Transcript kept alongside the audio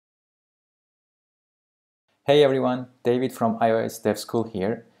Hey everyone, David from iOS Dev School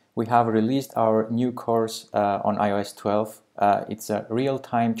here. We have released our new course on iOS 12. It's a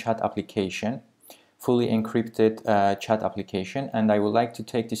real-time chat application, fully encrypted chat application, and I would like to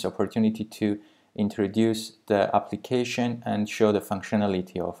take this opportunity to introduce the application and show the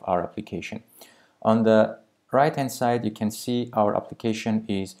functionality of our application. On the right-hand side, you can see our application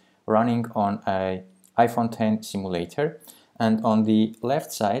is running on an iPhone X simulator, and on the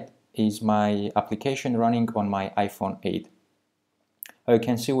left side is my application running on my iPhone 8. You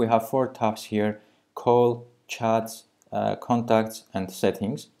can see we have 4 tabs here: call, chats, contacts, and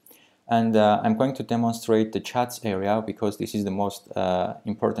settings. And I'm going to demonstrate the chats area because this is the most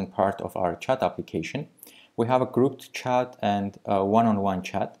important part of our chat application. We have a grouped chat and a one-on-one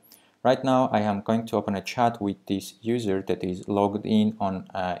chat. Right now I am going to open a chat with this user that is logged in on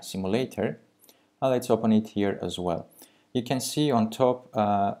a simulator. Let's open it here as well. You can see on top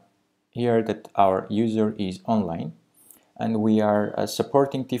here that our user is online, and we are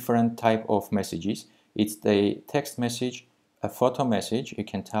supporting different type of messages. It's the text message, a photo message. You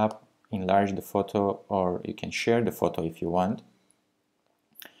can tap, enlarge the photo, or you can share the photo if you want.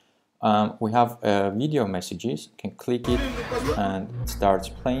 We have video messages. You can click it and it starts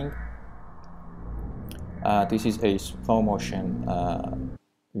playing. This is a slow motion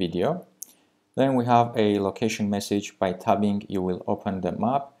video. Then we have a location message. By tabbing, you will open the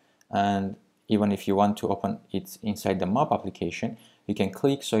map, and even if you want to open it inside the map application, you can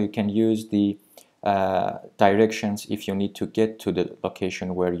click, so you can use the directions if you need to get to the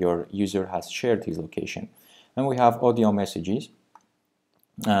location where your user has shared his location. And we have audio messages.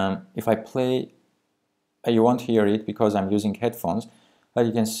 If I play, you won't hear it because I'm using headphones, but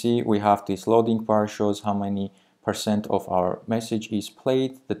you can see we have this loading bar, shows how many % of our message is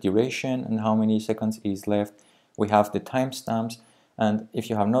played, the duration, and how many seconds is left. We have the timestamps, and if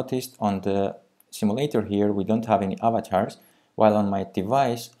you have noticed on the simulator here, we don't have any avatars, while on my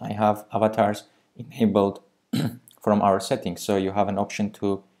device I have avatars enabled from our settings, so you have an option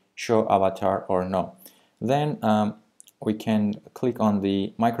to show avatar or no. Then we can click on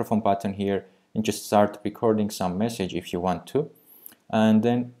the microphone button here and just start recording some message if you want to, and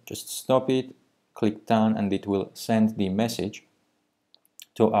then just stop it, click down, and it will send the message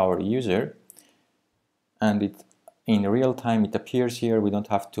to our user, and it in real time it appears here. We don't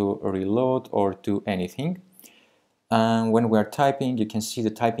have to reload or do anything. And when we're typing, you can see the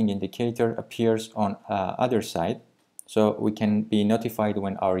typing indicator appears on other side, so we can be notified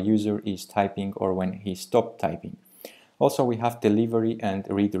when our user is typing or when he stopped typing. Also, we have delivery and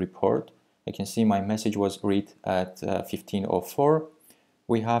read report. I can see my message was read at 15:04.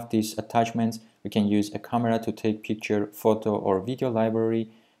 We have these attachments. We can use a camera to take picture, photo, or video library,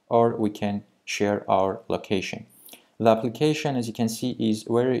 or we can share our location. The application, as you can see, is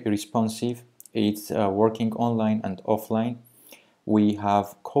very responsive. It's working online and offline. We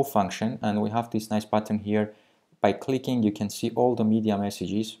have call function, and we have this nice button here. By clicking, you can see all the media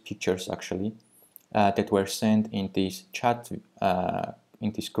messages, pictures actually, that were sent in this chat,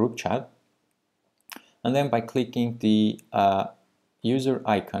 in this group chat. And then by clicking the user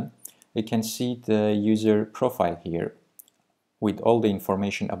icon, you can see the user profile here with all the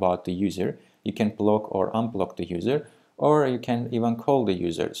information about the user. You can block or unblock the user, or you can even call the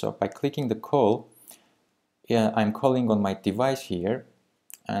user. So by clicking the call, I'm calling on my device here,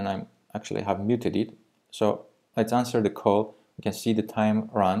 and I'm actually have muted it. So let's answer the call. You can see the time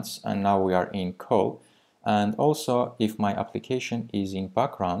runs, and now we are in call. And also, if my application is in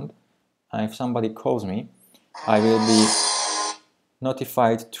background, if somebody calls me, I will be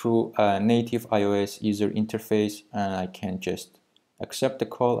notified through a native iOS user interface, and I can just accept the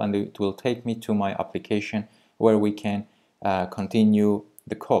call, and it will take me to my application where we can continue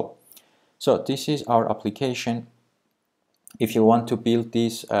the call. So this is our application. If you want to build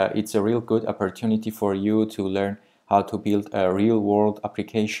this, it's a real good opportunity for you to learn how to build a real-world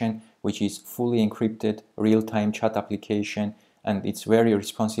application which is fully encrypted, real-time chat application, and it's very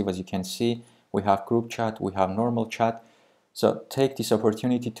responsive. As you can see, we have group chat, we have normal chat. So take this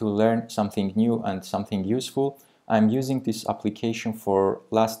opportunity to learn something new and something useful. I'm using this application for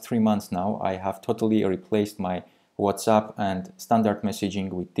last 3 months now. I have totally replaced my WhatsApp and standard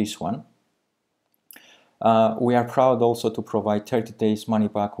messaging with this one. We are proud also to provide 30 days money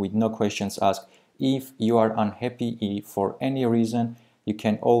back with no questions asked. If you are unhappy for any reason, you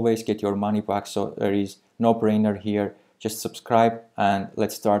can always get your money back, so there is no brainer here. Just subscribe and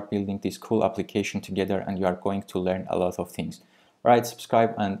let's start building this cool application together, and you are going to learn a lot of things. All right,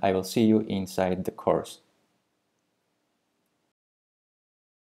 subscribe, and I will see you inside the course.